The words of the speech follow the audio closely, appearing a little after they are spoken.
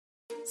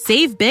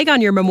Save big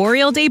on your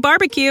Memorial Day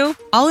barbecue,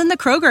 all in the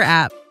Kroger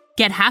app.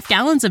 Get half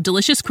gallons of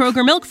delicious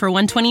Kroger milk for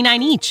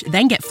 $1.29 each.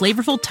 Then get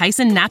flavorful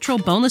Tyson natural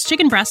boneless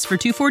chicken breasts for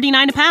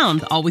 $2.49 a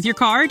pound, all with your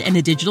card and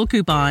a digital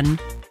coupon.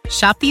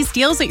 Shop these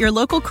deals at your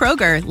local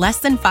Kroger, less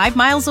than 5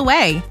 miles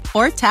away.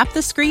 Or tap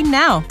the screen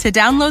now to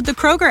download the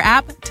Kroger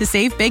app to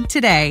save big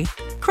today.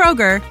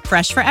 Kroger,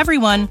 fresh for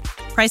everyone.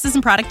 Prices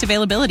and product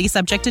availability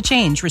subject to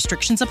change.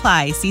 Restrictions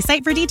apply. See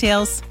site for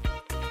details.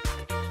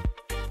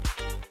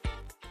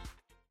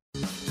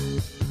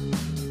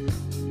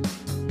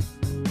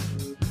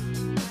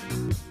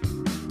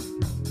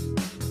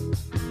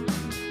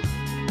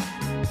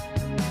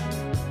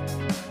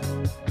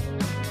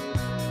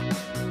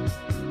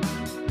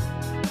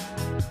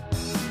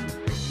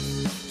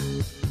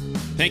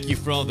 Thank you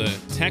for all the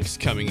texts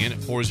coming in at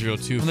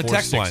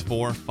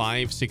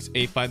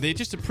 402-464-5685. They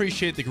just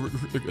appreciate the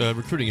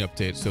recruiting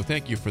update. So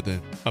thank you for the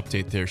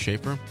update there,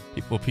 Schaefer.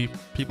 People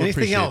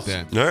appreciate else?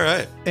 that. All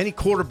right. Any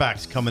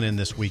quarterbacks coming in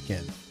this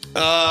weekend?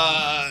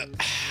 I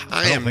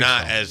am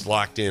not as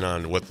locked in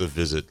on what the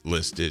visit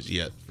list is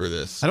yet for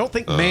this. I don't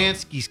think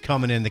Mansky's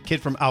coming in, the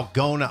kid from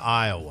Algona,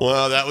 Iowa.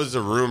 Well, that was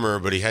a rumor,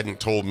 but he hadn't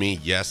told me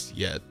yes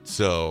yet.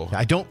 So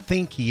I don't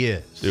think he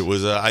is. It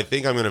was. I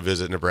think I'm going to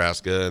visit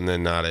Nebraska, and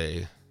then not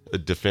a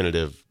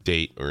definitive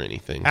date or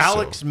anything.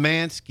 Alex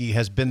Mansky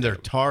has been their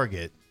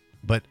target,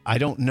 but I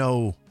don't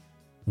know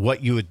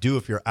what you would do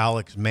if you're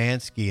Alex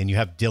Mansky and you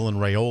have Dylan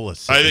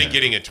Raiola. I think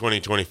getting a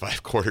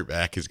 2025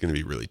 quarterback is going to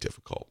be really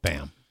difficult.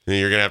 Bam.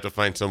 You're going to have to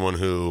find someone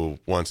who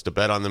wants to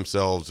bet on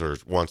themselves or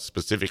wants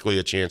specifically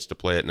a chance to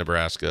play at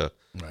Nebraska.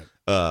 Right.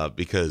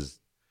 Because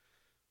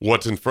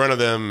what's in front of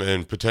them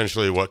and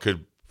potentially what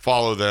could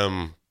follow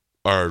them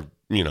are,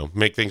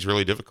 make things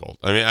really difficult.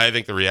 I mean, I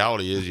think the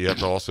reality is you have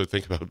to also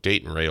think about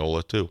Dayton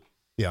Raiola too.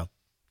 Yeah.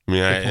 I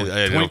mean,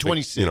 I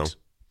 2026.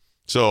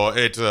 So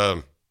it's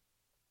I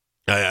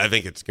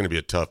think it's going to be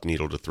a tough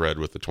needle to thread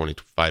with the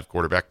 25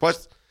 quarterback.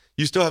 Plus,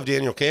 you still have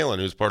Daniel Kalen,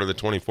 who's part of the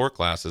 24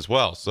 class as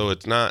well. So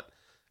it's not.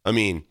 I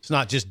mean, it's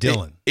not just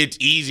Dylan. It's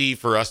easy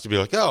for us to be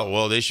like, oh,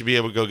 well, they should be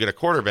able to go get a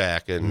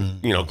quarterback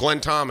and, Glenn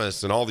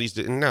Thomas and all these.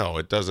 No,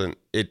 it doesn't.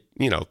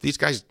 These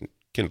guys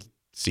can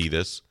see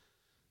this.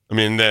 I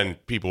mean, then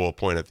people will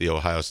point at the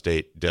Ohio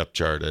State depth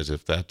chart as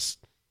if that's,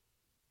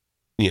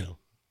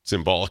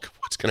 symbolic of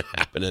what's going to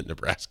happen at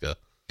Nebraska.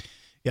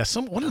 Yeah,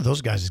 one of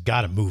those guys has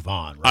got to move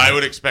on, right? I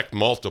would expect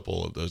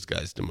multiple of those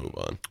guys to move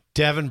on.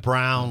 Devin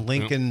Brown,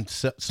 Lincoln,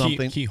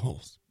 something.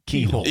 Keyholes.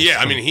 Yeah,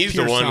 I mean, he's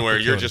the one where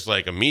you're just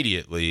like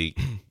immediately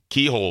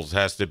Keyholes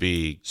has to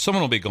be.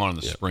 Someone will be gone in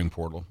the spring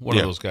portal. One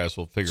of those guys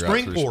will figure out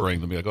through spring.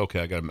 They'll be like,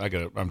 okay,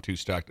 I'm too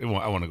stacked. I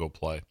want to go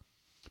play.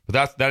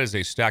 But that is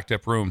a stacked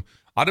up room.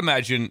 I'd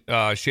imagine,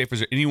 Schaefer,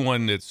 is there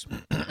anyone it's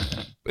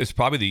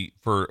probably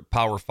for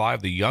Power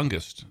 5, the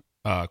youngest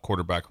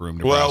quarterback room.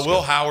 Nebraska. Well,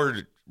 Will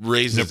Howard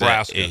raises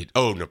Nebraska. At 8.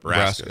 Oh,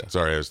 Nebraska.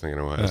 Sorry, I was thinking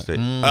Ohio State.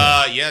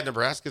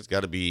 Nebraska's got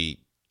to be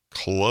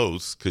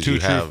close because you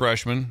have 2 true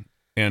freshmen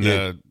and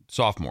a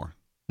sophomore.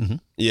 Mm-hmm.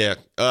 Yeah.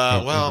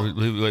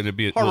 It'd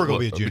be Harvard will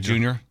be a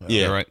junior.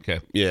 Yeah. Right.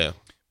 Okay. Yeah.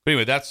 But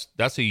anyway, that's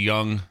a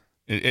young.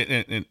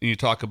 And you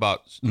talk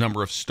about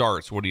number of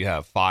starts. What do you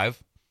have?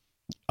 5.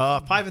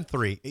 5 and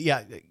 3.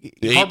 Yeah.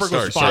 Harvard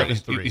was 5 and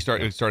 3. You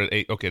started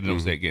 8. Okay, then it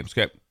was 8 games.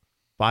 Okay.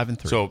 5 and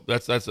 3. So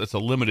that's a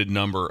limited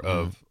number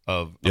of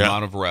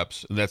amount of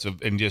reps. And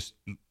and just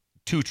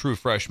 2 true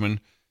freshmen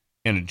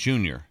and a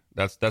junior.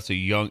 That's a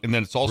young, and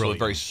then it's also a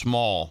very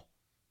small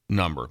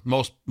number.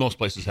 Most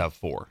places have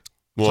 4.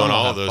 Well, and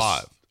all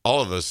Five.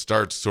 of those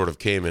starts sort of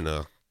came in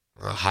a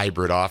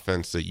hybrid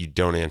offense that you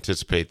don't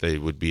anticipate they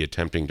would be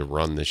attempting to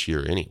run this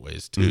year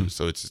anyways, too.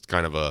 So it's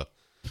kind of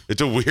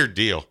it's a weird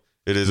deal.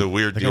 It is a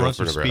weird deal run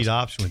for some Nebraska. Speed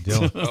option with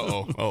Dylan.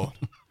 Oh.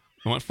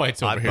 I want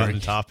fights over Hot here. button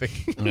topic.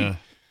 Yeah.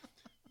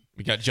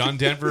 We got John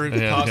Denver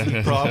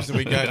causing problems, and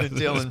we got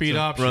Dylan speed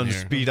option run here.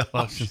 speed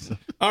options.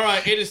 All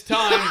right, it is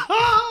time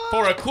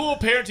for a cool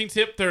parenting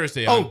tip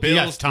Thursday on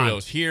Bill's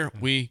Thrills. Here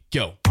we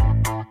go.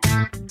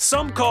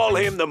 Some call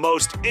him the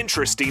most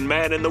interesting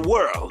man in the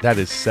world. That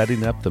is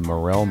setting up the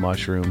morel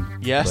mushroom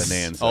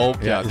bonanza. Oh,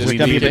 yeah. We Is it going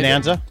to be need a it.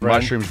 bonanza?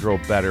 Mushrooms grow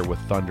better with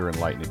thunder and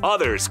lightning.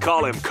 Others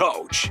call him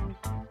Coach.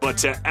 But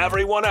to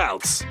everyone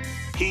else,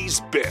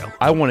 he's Bill.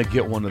 I want to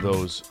get one of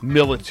those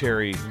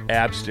military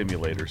ab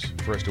stimulators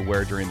for us to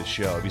wear during the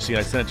show. Have you seen?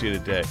 I sent it to you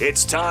today.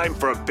 It's time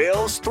for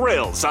Bill's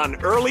Thrills on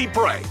Early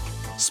Break.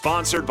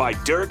 Sponsored by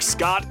Dirk,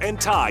 Scott, and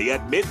Ty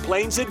at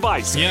MidPlains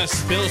Advisors.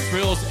 Yes, Bill's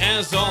Thrills,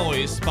 as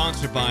always,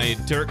 sponsored by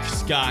Dirk,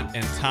 Scott,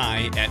 and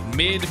Ty at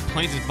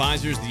MidPlains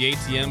Advisors, the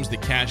ATMs, the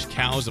cash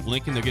cows of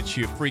Lincoln. They'll get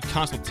you a free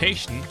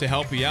consultation to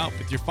help you out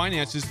with your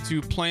finances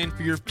to plan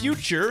for your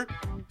future.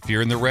 If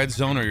you're in the red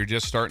zone or you're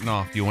just starting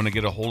off, you want to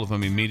get a hold of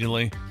them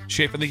immediately.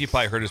 Schaefer, I think you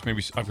probably heard us.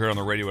 Maybe I've heard on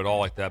the radio at all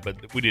like that,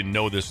 but we didn't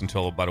know this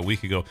until about a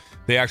week ago.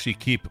 They actually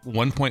keep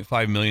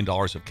 $1.5 million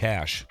of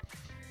cash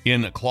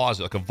in a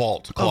closet, like a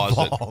vault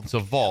closet. A vault. It's a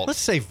vault. Let's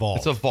say vault.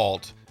 It's a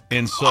vault.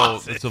 And so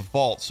it's a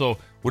vault. So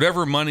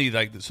whatever money,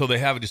 so they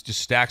have just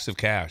stacks of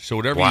cash. So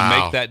whatever you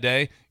make that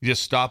day, you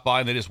just stop by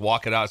and they just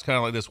walk it out. It's kind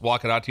of like this,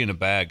 walk it out to you in a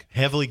bag.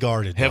 Heavily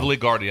guarded. Heavily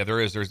guarded. Yeah, there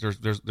is.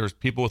 There's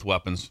people with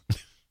weapons.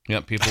 Yeah,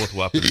 people with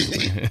weapons.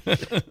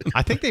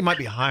 I think they might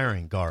be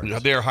hiring guards. Yeah,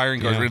 they are hiring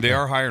guards. Yeah. They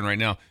are hiring right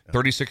now.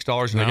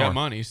 $36 an hour. They got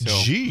money, so.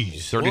 Jeez.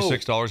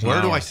 $36 an hour.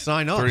 Where do I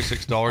sign up?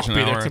 $36 an hour.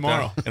 Be there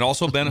tomorrow. And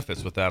also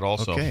benefits with that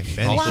also.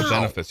 Okay. Also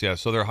benefits, yeah.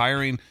 So they're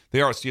hiring.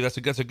 They are. See, that's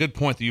a good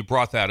point that you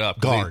brought that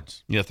up.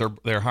 Guards. Yes,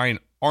 they're hiring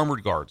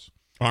armored guards.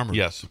 Armored.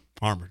 Yes.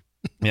 Armored.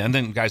 Yeah, and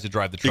then guys that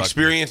drive the truck.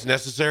 Experience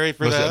necessary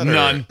for that?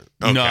 None.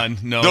 Okay. None.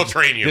 No. They'll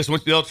train you.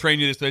 They'll train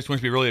you. This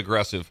one's to be really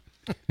aggressive.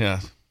 Yeah.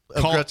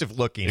 Aggressive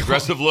looking.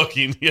 Aggressive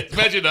looking. Yes.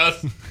 Imagine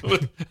us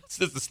with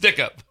just a stick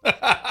up.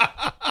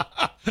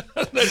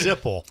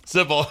 Sipple.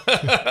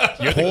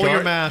 Pull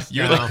your mask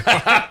You're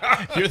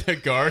the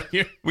guard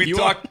here. We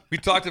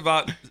talked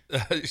about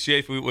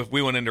Shafe. If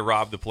we went in to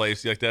rob the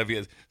place, like that'd be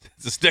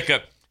it's a stick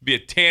up. Be a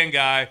tan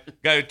guy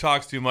who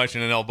talks too much,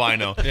 and an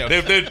albino. Yeah.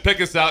 They'd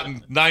pick us out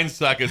in 9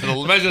 seconds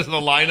and measure us in the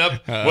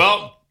lineup.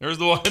 Well, there's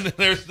the one.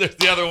 There's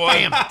the other one.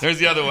 Bam. There's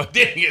the other one.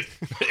 Dang it!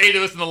 8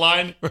 of us in the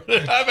line.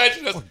 I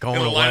imagine us in the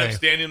lineup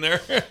standing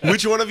there.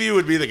 Which one of you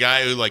would be the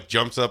guy who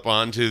jumps up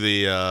onto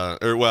the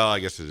I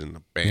guess it's in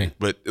the bank,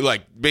 but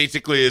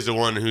basically is the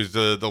one who's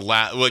the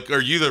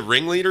are you the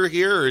ringleader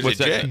here, or is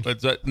it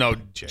Jake? No,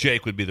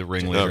 Jake would be the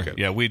ringleader. Okay.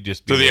 Yeah, we'd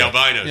just be the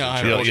albinos.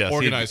 Yeah,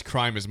 organized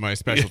crime is my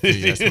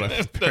specialty. That's what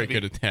I'm very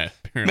good at that.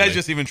 Apparently. Imagine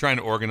just even trying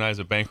to organize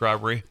a bank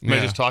robbery.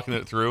 Imagine just talking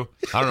it through.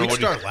 I don't know. We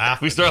start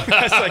laughing. We start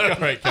laughing. All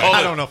right,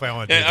 I don't know if I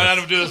want to do this. I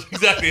don't do this.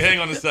 Exactly. Hang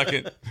on a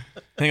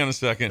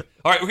second.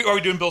 All right, are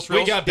we doing Bill's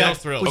Thrills? We got Bill's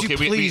Thrills. Would you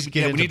please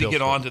get into we need to Bill's get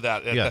Thrills. on to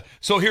that. Yeah.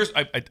 So here's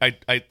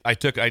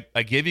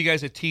I gave you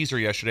guys a teaser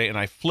yesterday, and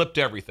I flipped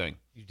everything.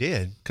 You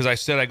did? Because I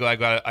said I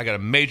got a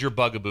major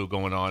bugaboo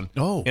going on.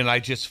 Oh. And I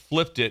just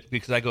flipped it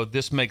because I go,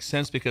 this makes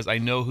sense because I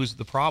know who's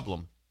the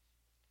problem.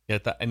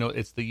 I know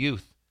it's the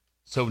youth.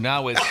 So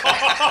now it's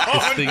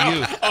the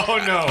youth.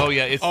 Oh no! Oh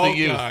yeah, it's the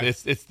youth. God.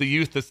 It's the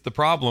youth that's the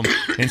problem.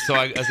 And so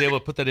I was able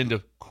to put that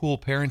into cool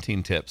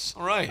parenting tips.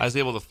 All right. I was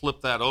able to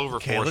flip that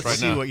over for us right now. Let's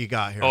see what you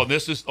got here.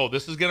 This is going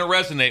to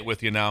resonate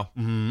with you now.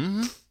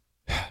 Mm-hmm.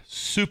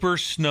 Super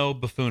snow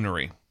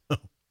buffoonery,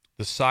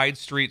 the side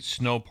street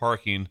snow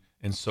parking,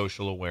 and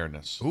social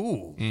awareness.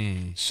 Ooh.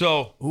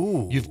 So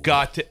you've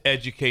got to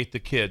educate the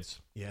kids.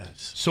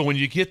 Yes. So when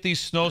you get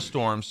these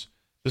snowstorms,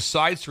 the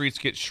side streets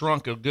get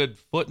shrunk a good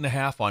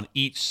 1.5 feet on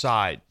each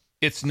side.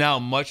 It's now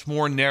much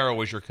more narrow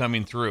as you're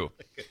coming through.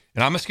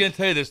 And I'm just going to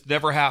tell you this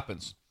never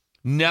happens.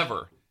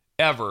 Never,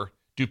 ever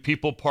do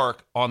people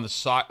park on the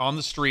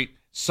street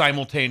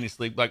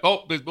simultaneously. Like,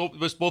 they're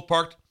both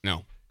parked?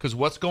 No. Because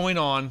what's going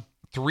on,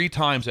 3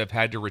 times I've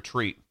had to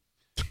retreat.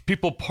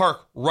 People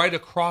park right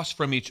across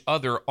from each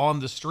other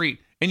on the street,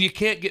 and you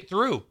can't get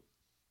through.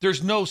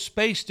 There's no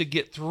space to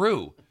get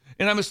through.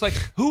 And I'm just like,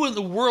 who in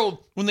the world,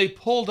 when they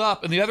pulled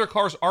up and the other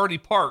car's already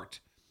parked,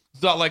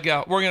 thought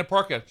we're going to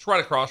park it. It's right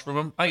across from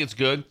them. I think it's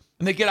good.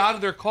 And they get out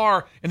of their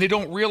car and they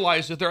don't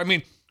realize that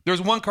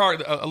there's one car,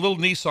 a little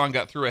Nissan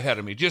got through ahead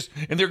of me.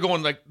 And they're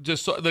going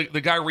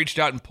the guy reached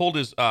out and pulled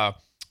his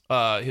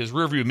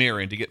rearview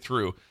mirror in to get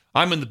through.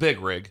 I'm in the big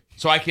rig,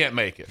 so I can't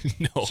make it.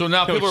 So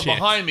now people are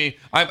behind me.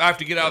 I have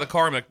to get out of the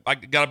car. I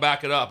got to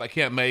back it up. I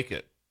can't make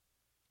it.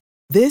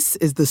 This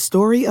is the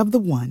story of the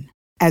one.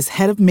 As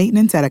head of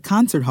maintenance at a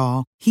concert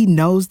hall, he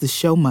knows the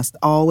show must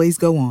always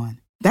go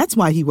on. That's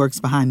why he works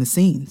behind the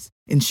scenes,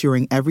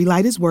 ensuring every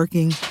light is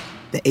working,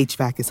 the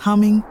HVAC is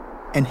humming,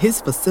 and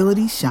his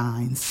facility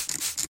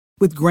shines.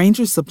 With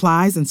Grainger's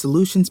supplies and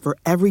solutions for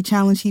every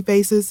challenge he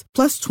faces,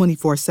 plus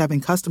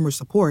 24/7 customer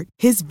support,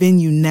 his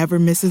venue never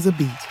misses a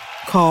beat.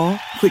 Call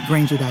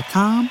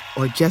quickgrainger.com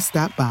or just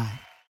stop by.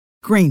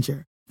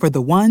 Grainger, for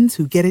the ones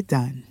who get it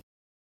done.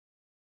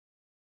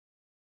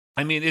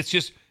 I mean,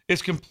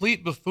 it's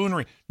complete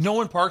buffoonery. No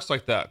one parks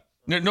like that.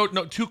 No,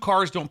 2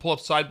 cars don't pull up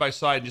side by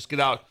side and just get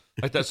out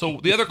like that. So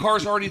the other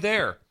car's already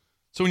there.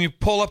 So when you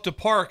pull up to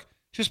park,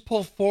 just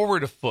pull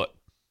forward a foot.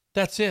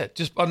 That's it.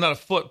 Just not a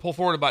foot. Pull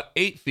forward about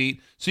 8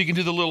 feet so you can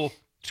do the little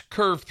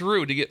curve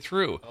through to get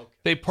through. Okay.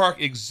 They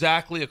park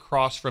exactly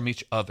across from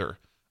each other.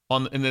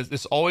 And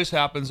this always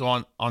happens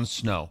on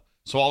snow.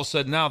 So all of a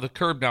sudden now the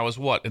curb now is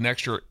an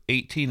extra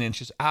 18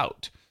 inches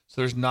out. So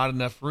there's not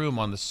enough room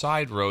on the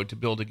side road to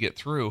be able to get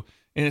through.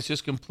 And it's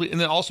just complete. And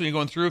then also you're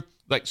going through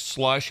like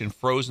slush and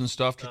frozen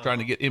stuff trying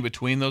to get in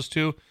between those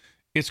two.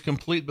 It's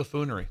complete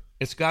buffoonery.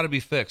 It's got to be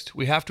fixed.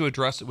 We have to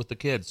address it with the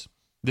kids.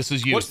 This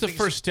is you. What's the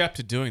first step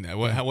to doing that?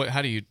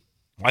 How do you?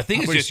 I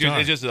think it's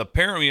just a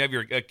parent when you have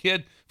a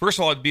kid. First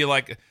of all, it'd be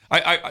like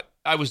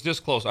I was this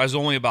close. I was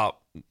only about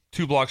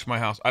 2 blocks from my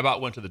house. I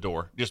about went to the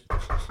door. Just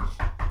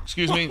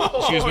excuse me.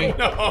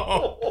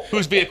 No.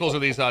 Whose vehicles are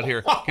these out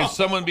here? Can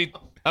someone be?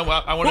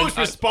 Who's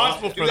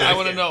responsible for that? I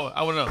want to know.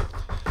 I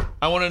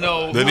want to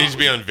know. That needs to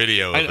be on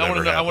video.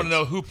 I want to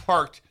know who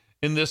parked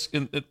in this.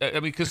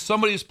 Because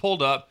somebody's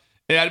pulled up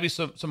It had to be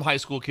some high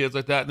school kids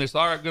like that, and they said,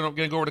 all right,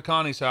 gonna go over to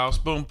Connie's house.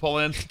 Boom, pull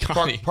in,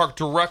 park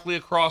directly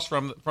across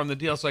from the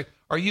deal. It's like,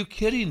 are you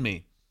kidding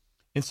me?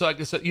 And so like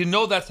I said,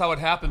 that's how it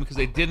happened because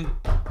they didn't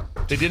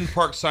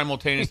park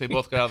simultaneously. They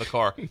both got out of the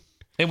car.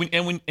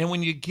 And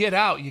when you get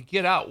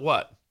out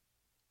what?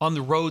 On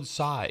the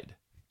roadside.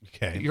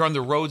 Okay. You're on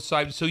the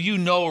roadside, so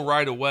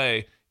right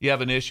away you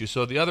have an issue.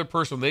 So the other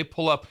person, when they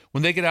pull up,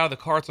 when they get out of the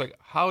car, it's like,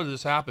 how did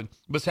this happen?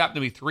 But it's happened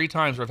to me 3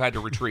 times where I've had to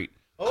retreat.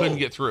 Couldn't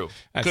get through.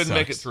 Couldn't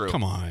make it through.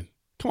 Come on,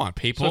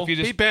 people. So if you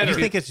just, be better. You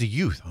think it's the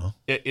youth, huh?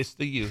 It's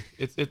the youth.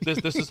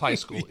 This is high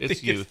school.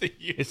 It's youth.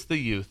 It's the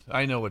youth.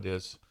 I know it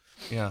is.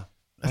 Yeah.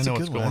 That's I know a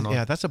what's good going one. on.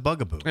 Yeah, that's a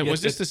bugaboo. Hey,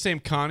 was this the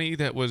same Connie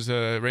that was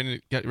ran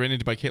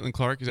into by Caitlin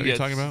Clark? Is that what you're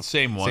talking about?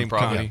 Same one, same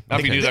probably. Connie. Not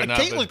if you do that now,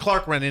 Caitlin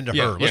Clark ran into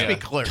her. Let's be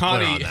clear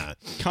on that.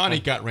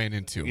 Connie got ran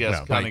into.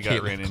 Yes, Connie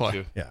got ran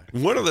into. Yeah.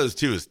 One of those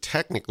two is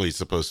technically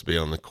supposed to be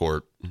on the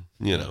court.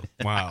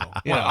 Wow.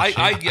 Yeah,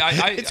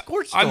 It's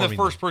court I'm the storming.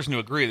 first person to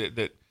agree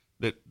that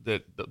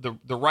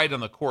the right on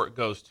the court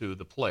goes to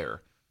the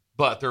player,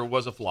 but there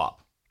was a flop.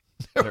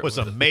 There was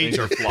a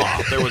major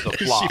flop. There was a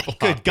flop.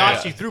 Good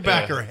God, she threw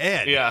back her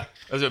head. Yeah,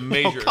 there's a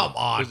major. Oh, come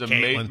on, there's a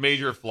Caitlin.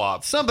 major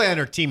flop. Somebody on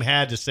her team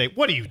had to say,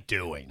 "What are you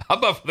doing?" How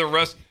about for the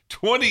rest?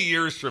 20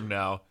 years from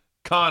now,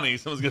 Connie,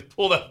 someone's gonna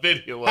pull that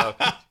video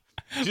up.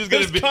 She's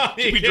gonna be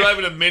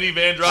driving a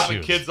minivan,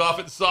 dropping kids off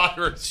at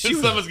soccer, and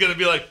someone's gonna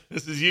be like,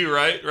 "This is you,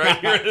 right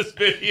here in this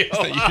video."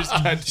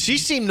 She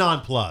seemed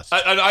nonplussed.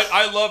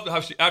 I loved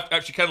how she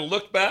after she kind of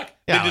looked back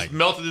and just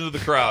melted into the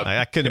crowd.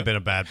 That couldn't have been a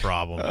bad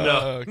problem.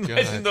 No,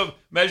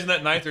 imagine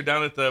that night they're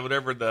down at the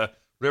whatever the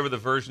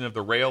version of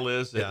the rail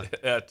is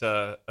at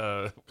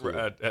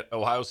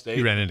Ohio State.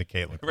 You ran into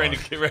Caitlin.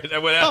 I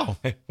went out.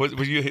 Oh.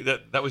 Was you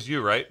that was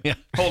you, right? Yeah.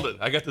 Hold it.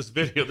 I got this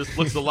video. This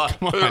looks a lot.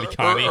 Come on,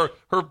 Connie.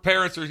 Her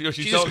parents are.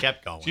 She just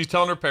kept going. She's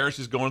telling her parents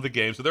she's going to the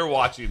game, so they're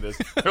watching this.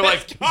 They're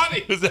like,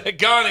 Connie, is that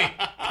Connie?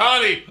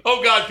 Connie,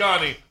 oh God,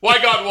 Connie,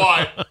 why God,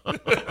 why?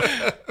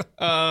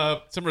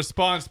 Some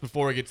response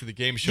before we get to the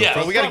game show.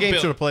 Yeah, we got a game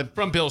show to play.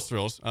 From Bill's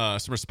Thrills.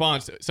 Some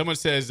response. Someone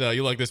says,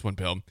 you like this one,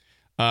 Bill.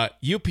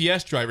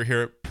 UPS driver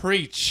here,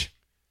 preach.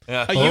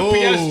 Yeah. A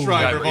UPS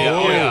driver.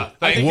 Yeah.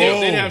 I think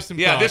they'd have some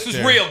thoughts this is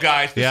there. real,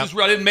 guys. This is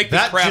real. I didn't make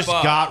this crap That just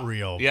up. got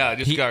real. Yeah,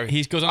 He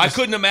goes on I to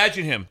couldn't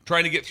imagine him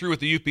trying to get through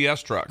with the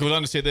UPS truck. Goes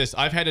on to say this: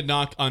 I've had to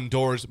knock on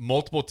doors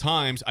multiple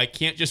times. I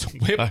can't just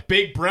whip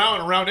Big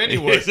Brown around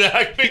anywhere.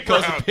 Exactly. Big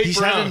Brown. He's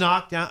had to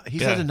knock down.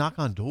 He's had to knock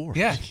on doors.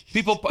 Yeah,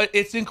 people.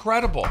 It's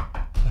incredible.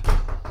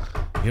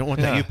 You don't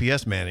want that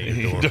UPS man at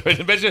your door.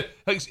 Imagine,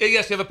 yes,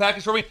 you have a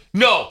package for me?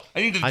 No,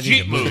 I need the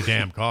Jeep move moved. the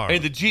damn car. I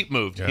need the Jeep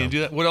moved. Yeah. Can you do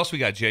that? What else we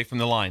got, Jay, from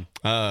the line?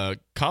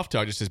 Cough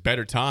Talk just says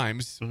better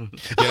times.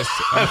 Yes.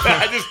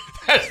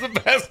 That's the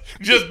best.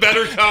 Just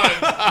better times.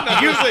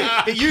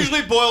 It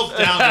usually boils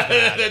down to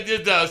that.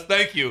 It does.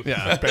 Thank you.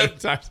 Yeah, better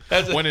times.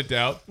 When in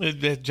doubt.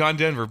 John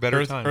Denver,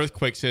 better times.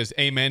 Earthquake says,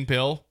 amen,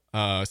 Bill.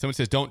 Someone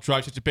says, don't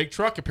drive such a big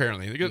truck,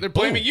 apparently. They're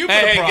blaming you for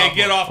the problem. Hey,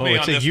 get off me on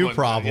it's this a you one.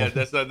 problem.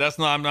 Yeah, that's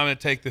not, I'm not going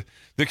to take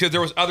because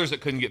there was others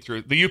that couldn't get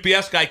through. The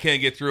UPS guy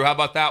can't get through. How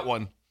about that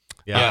one?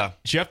 Yeah.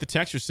 Jeff the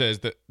texter says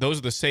that those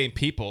are the same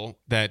people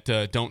that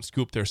don't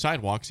scoop their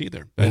sidewalks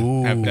either. That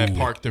have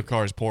parked their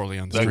cars poorly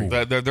on the street.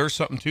 There's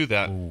something to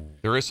that. Ooh.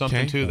 There is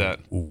something to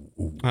that.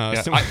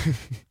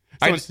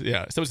 Someone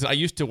says, I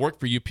used to work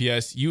for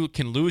UPS. You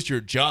can lose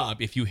your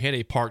job if you hit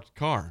a parked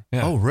car.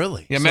 Yeah. Oh,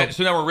 really? Yeah,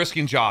 so now we're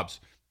risking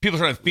jobs. People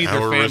are trying to feed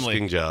their family.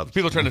 Risking jobs.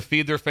 People are trying to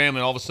feed their family,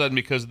 and all of a sudden,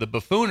 because of the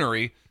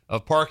buffoonery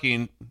of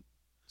parking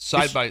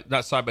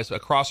not side by side,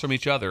 across from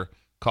each other,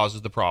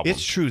 causes the problem.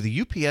 It's true. The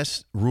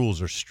UPS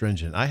rules are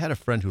stringent. I had a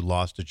friend who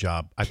lost a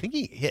job. I think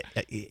he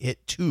hit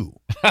 2.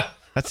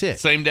 That's it.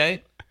 Same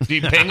day? Do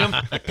you ping them?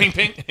 Ping,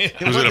 ping.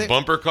 Was it a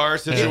bumper car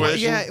situation?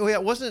 Yeah,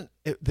 it wasn't.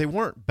 They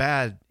weren't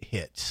bad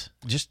hits.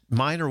 Just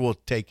minor will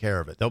take care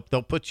of it.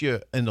 They'll put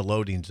you in the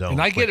loading zone.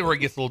 And I get it where it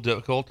gets a little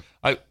difficult.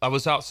 I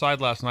was outside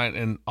last night,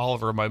 and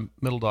Oliver, my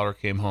middle daughter,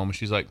 came home, and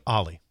she's like,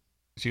 Ollie.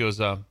 She goes,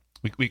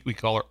 we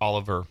call her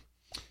Oliver.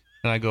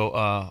 And I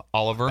go,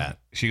 Oliver. Bad.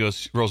 She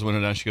goes, rolls the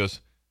window down. She goes,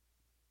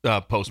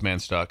 postman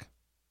stuck,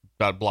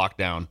 about blocked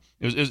down.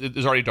 It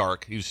was already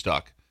dark. He was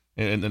stuck.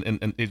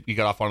 And he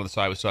got off onto the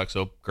side, was stuck.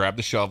 So grabbed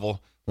the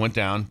shovel, went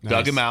down,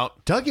 dug him out.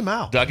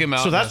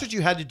 So that's what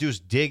you had to do is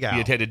dig out.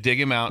 You had to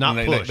dig him out. Not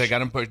and push. They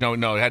got him pushed. No,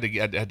 had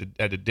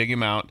to dig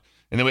him out.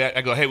 And then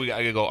I go, hey,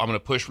 I go, I'm going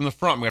to push from the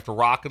front. We have to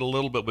rock it a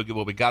little bit.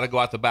 We got to go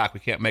out the back. We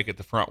can't make it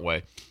the front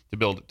way to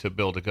build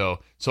to go.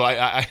 So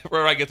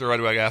where I get there right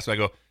away, I ask him, I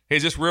go, hey,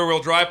 is this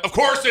rear-wheel drive? Of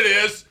course it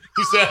is.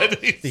 He said.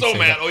 He's so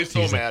mad. Oh, he's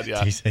so mad.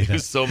 Yeah.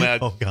 He's so mad.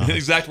 Oh, God. The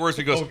exact words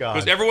he goes, Oh, God.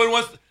 because everyone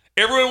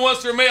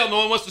wants their mail. No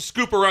one wants to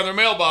scoop around their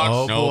mailbox.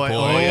 Oh, boy.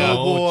 Oh, yeah.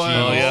 boy.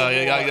 Oh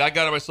yeah. I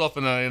got myself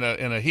in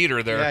a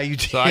heater there. Yeah, you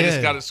did. So I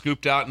just got it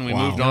scooped out and we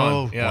moved on.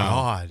 Oh, Yeah.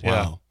 God. Yeah.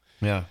 Wow.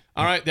 Yeah.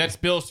 All right, that's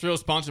Bill's Thrill,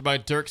 sponsored by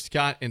Dirk,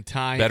 Scott, and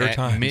Ty Better at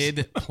times.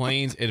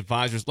 MidPlains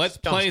Advisors. Let's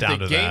play down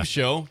the to game that.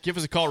 show. Give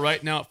us a call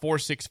right now at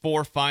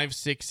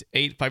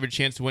 464-568. 5 your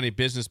chance to win a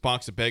business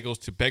box of bagels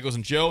to Bagels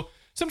and Joe.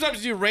 Sometimes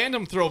we do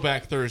random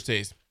Throwback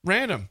Thursdays.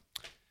 Random.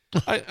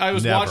 I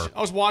was Never.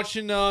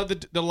 watching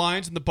the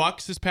Lions and the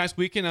Bucks this past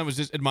weekend. I was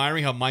just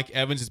admiring how Mike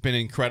Evans has been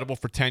incredible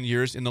for 10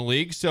 years in the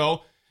league.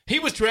 So he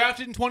was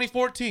drafted in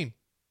 2014.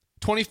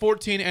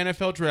 2014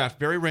 NFL draft.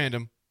 Very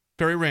random.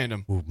 Very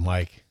random. Ooh,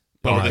 Mike.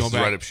 This is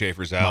right up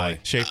Schaefer's alley.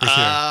 Schaefer's here.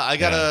 I'm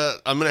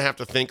going to have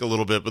to think a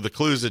little bit, but the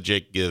clues that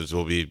Jake gives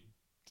will be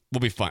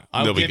fine.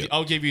 I'll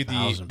give you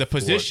the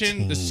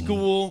position, the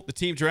school, the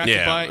team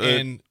drafted by,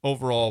 and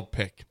overall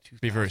pick.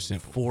 Be very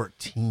simple.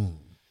 14.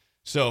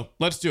 So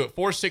let's do it.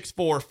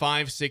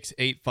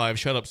 464-5685.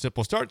 Shut Up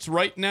Sipple starts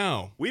right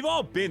now. We've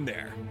all been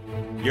there.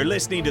 You're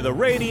listening to the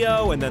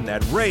radio, and then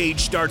that rage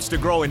starts to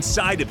grow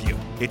inside of you.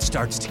 It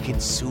starts to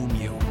consume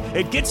you.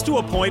 It gets to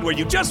a point where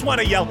you just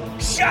want to yell,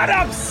 "Shut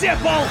up,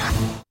 Sipple!"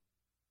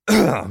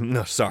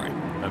 No, sorry.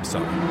 I'm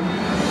sorry.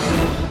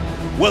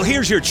 Well,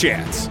 here's your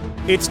chance.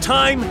 It's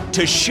time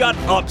to shut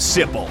up,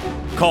 Sipple.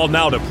 Call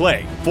now to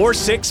play.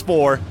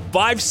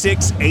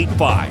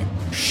 464-5685.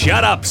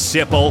 Shut up,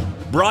 Sipple.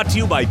 Brought to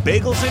you by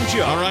Bagels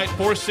Joe. All right,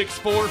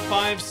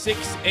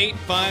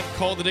 464-5685.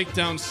 Call the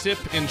Dickdown Sip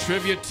and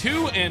Trivia.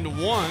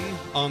 2-1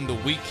 on the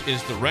week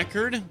is the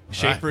record.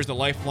 Schaefer is the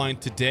lifeline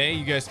today.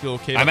 You guys feel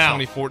okay about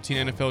the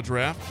 2014 NFL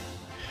Draft?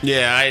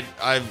 Yeah,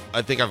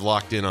 I think I've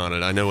locked in on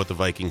it. I know what the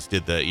Vikings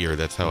did that year.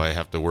 That's how I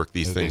have to work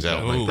these things out.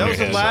 That was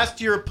the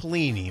last year of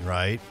Pelini,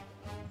 right?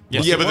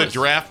 Yes, yeah, but the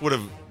draft would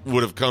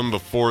have come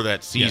before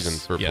that season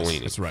for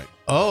Pelini. That's right.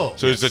 Oh.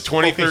 So it's the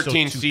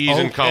 2013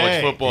 season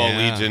college football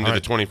leads into the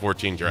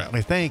 2014 draft.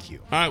 Okay, thank you.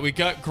 All right, we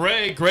got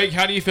Greg. Greg,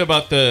 how do you feel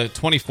about the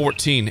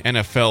 2014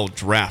 NFL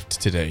Draft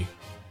today?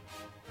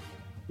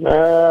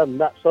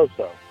 Not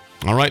so-so.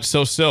 All right,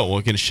 so. Well,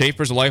 again,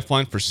 Schaefer's a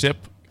lifeline for SIP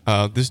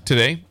this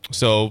today.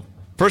 So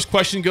first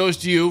question goes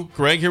to you,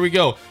 Greg. Here we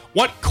go.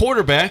 What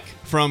quarterback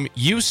from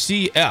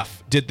UCF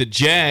did the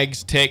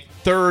Jags take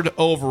 3rd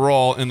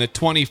overall in the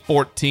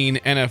 2014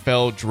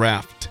 NFL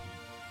Draft?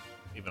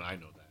 Even I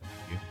know that.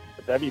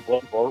 Would that be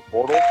Blake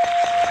Bortles?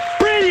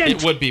 Brilliant!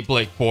 It would be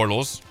Blake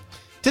Bortles.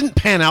 Didn't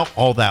pan out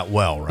all that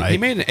well, right? He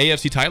made an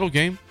AFC title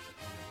game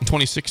in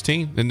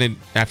 2016, and then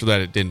after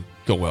that it didn't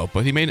go well,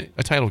 but he made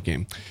a title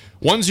game.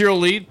 1-0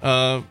 lead.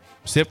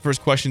 Sip,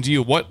 first question to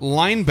you. What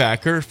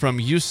linebacker from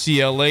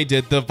UCLA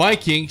did the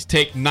Vikings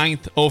take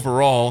 9th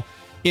overall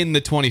in the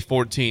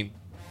 2014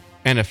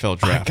 NFL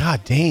Draft?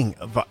 God dang.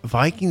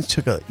 Vikings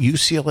took a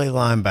UCLA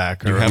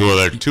linebacker.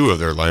 Well, two of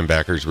their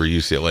linebackers were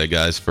UCLA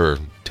guys for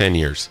 10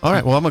 years. All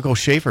right, well, I'm going to go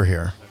Schaefer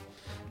here.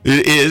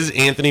 It is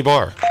Anthony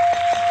Barr.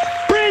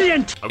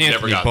 Brilliant! I've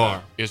never got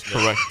Barr that. is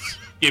correct.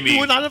 Give me You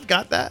would not have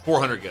got that?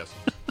 400 guesses.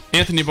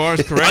 Anthony Barr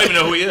is correct. I don't even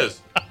know who he is.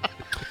 I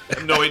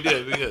have no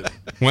idea who he is.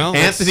 Well,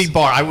 Anthony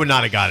Barr. I would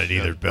not have got it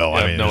either, Bill. Yeah,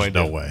 I mean, no there's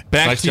idea. no way.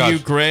 back Nice to job. you,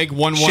 Greg.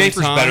 1-1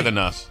 Schaefer's tie. better than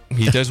us.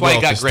 He does That's why well.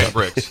 he got great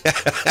bricks.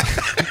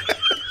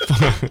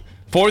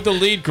 For the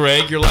lead,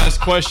 Greg, your last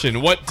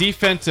question. What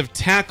defensive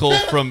tackle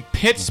from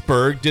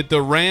Pittsburgh did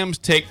the Rams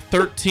take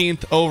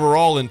 13th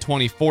overall in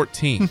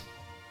 2014?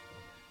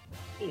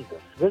 Jesus.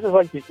 This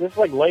is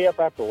like layup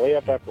after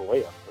layup after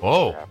layup.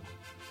 Whoa.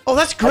 Oh,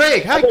 that's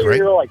Greg. Hi, I thought Greg.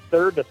 you were like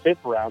 3rd to 5th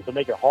round to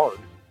make it hard.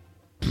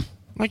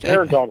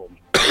 Aaron Donald.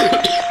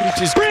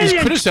 He's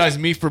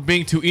criticizing me for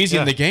being too easy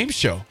in the game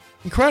show.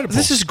 Incredible.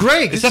 This is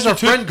Greg. This is our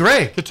friend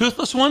Greg. The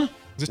toothless one?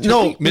 Is this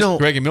No, Turkey? no.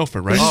 Greg and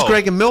Milford, right? This is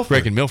Greg and Milford.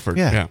 Greg and Milford.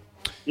 Yeah.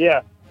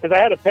 Yeah, because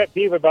I had a pet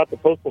peeve about the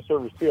Postal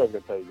Service, too, I was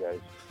going to tell you guys.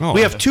 Oh,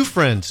 We have 2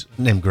 friends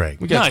named Greg.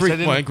 We got Nice, I 3.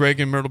 didn't- Well, Greg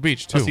and Myrtle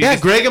Beach, too. Yeah,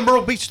 Greg and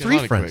Myrtle Beach, A 3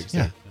 lot of friends. Gregs,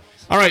 Yeah.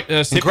 All right,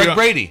 And Sip, Greg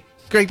Brady.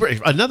 Greg Brady,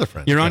 another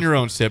friend. you're on your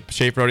own, Sip.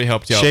 Schaefer already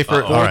helped you out.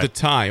 Schaefer, For all right. the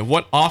tie.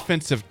 What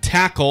offensive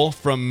tackle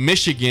from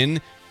Michigan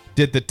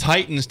did the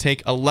Titans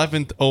take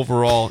 11th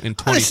overall in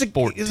It's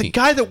 2014? the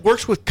guy that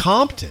works with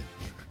Compton.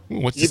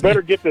 What's You his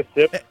better name? get this,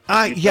 Sip.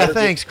 Yeah,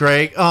 thanks,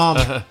 Greg.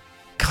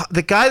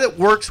 The guy that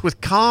works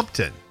with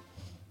Compton.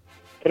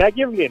 Can I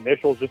give him the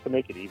initials just to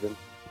make it even?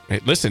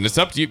 Hey, listen, it's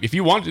up to you. If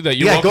you want to do that,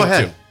 you're Yeah, welcome go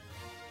ahead.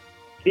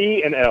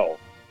 T and L.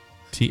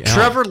 to. TL.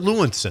 Trevor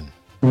Lewinson.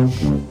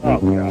 Oh,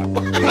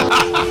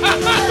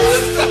 God.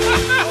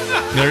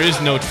 There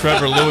is no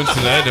Trevor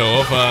Lewinson I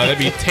know of. That'd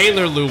be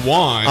Taylor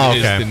Lewan Oh,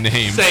 is okay. the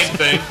name. Same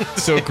thing.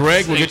 So,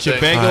 Greg, we'll Same get you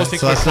thing. bagels. All right,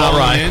 Thanks so for that's not calling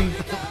right.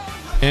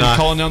 in and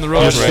calling down the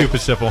road, You're Greg.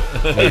 stupid, Sipple.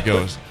 There it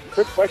goes.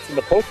 Quick question.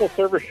 The Postal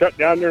Service shut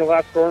down during the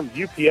last storm.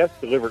 UPS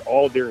delivered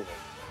all during it.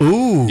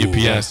 Ooh.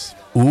 UPS.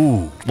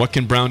 Ooh. What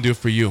can Brown do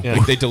for you? Yeah.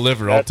 Like they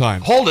deliver all the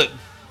time. Hold it.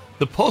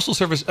 The Postal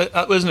Service,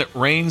 isn't it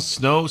rain,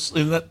 snow?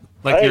 Isn't that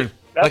like Hey, you're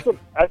that's like,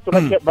 what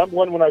I kept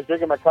mumbling when I was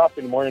drinking my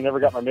coffee in the morning. I never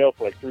got my mail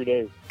for like 3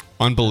 days.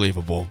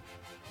 Unbelievable.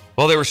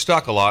 well, they were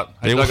stuck a lot.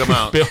 I dug them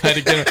out. Bill had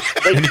to get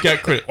her, and he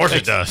got credit. Or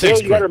it does.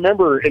 Still, you got to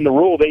remember, in the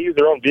rule, they use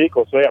their own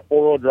vehicle, so they have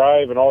 4-wheel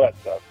drive and all that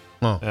stuff.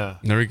 Yeah.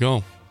 There we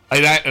go.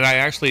 I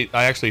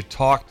actually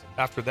talked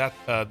after that.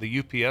 The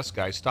UPS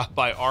guy stopped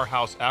by our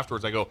house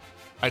afterwards. I go,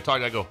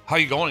 how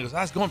you going? He goes,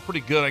 that's going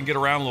pretty good. I can get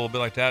around a little bit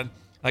like that.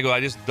 I go, I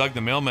just dug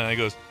the mailman. He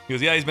goes,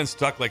 yeah, he's been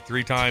stuck like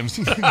 3 times.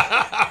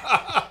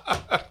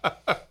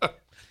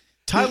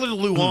 Tyler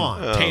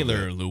Lewan.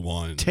 Taylor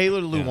Lewan.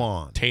 Taylor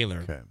Lewan.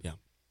 Taylor. Okay. Yeah.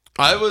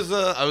 I was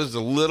a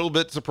little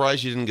bit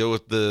surprised you didn't go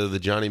with the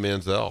Johnny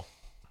Manziel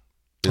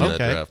in that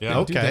draft. Yeah,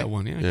 okay. do that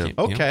one. Yeah.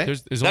 Okay.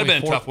 There's That'd have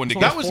been a tough one to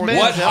get. That was What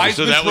Manziel.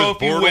 So Heisman that was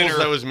Trophy Bortles, winner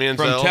that was Manziel?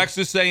 from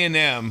Texas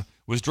A&M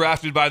was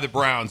drafted by the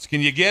Browns?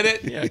 Can you get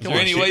it? Yeah, Is there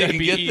any way you can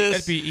get this?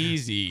 That'd be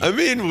easy. I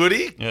mean, would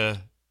he? Yeah.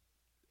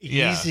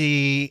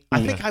 Easy.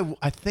 I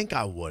think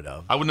I would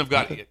have. I wouldn't have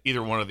got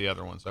either one of the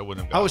other ones. I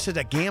wouldn't have got I would say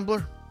that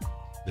gambler.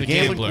 The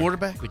gambling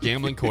quarterback? The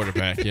gambling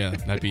quarterback, yeah.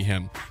 That'd be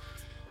him.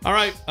 All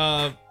right.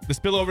 The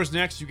spillover's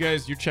next. You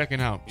guys, you're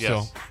checking out. Yes.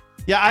 So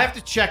Yeah, I have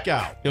to check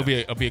out. it'll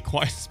be a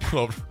quiet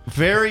spillover.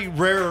 Very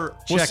rare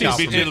We'll check see. out.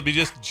 It'll be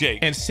just Jake.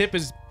 And Sip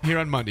is here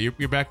on Monday.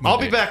 You're back Monday.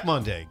 I'll be back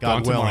Monday,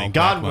 Gone God tomorrow, willing. back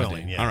God Monday.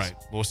 willing, yes. All right.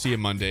 We'll see you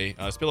Monday.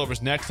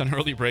 Spillover's next on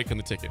Early Break on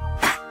the Ticket.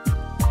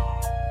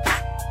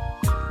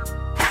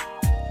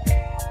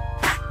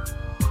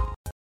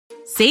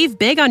 Save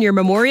big on your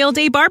Memorial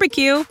Day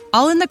barbecue,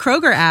 all in the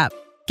Kroger app.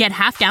 Get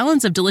half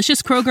gallons of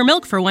delicious Kroger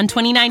milk for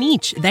 $1.29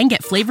 each. Then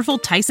get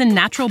flavorful Tyson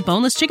natural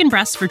boneless chicken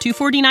breasts for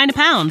 $2.49 a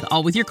pound,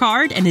 all with your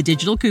card and a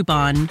digital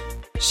coupon.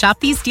 Shop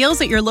these deals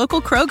at your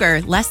local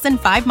Kroger, less than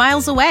 5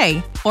 miles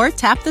away. Or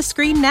tap the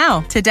screen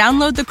now to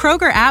download the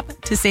Kroger app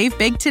to save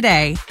big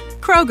today.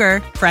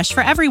 Kroger, fresh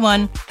for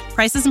everyone.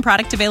 Prices and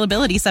product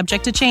availability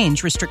subject to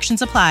change.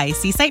 Restrictions apply.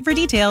 See site for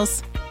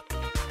details.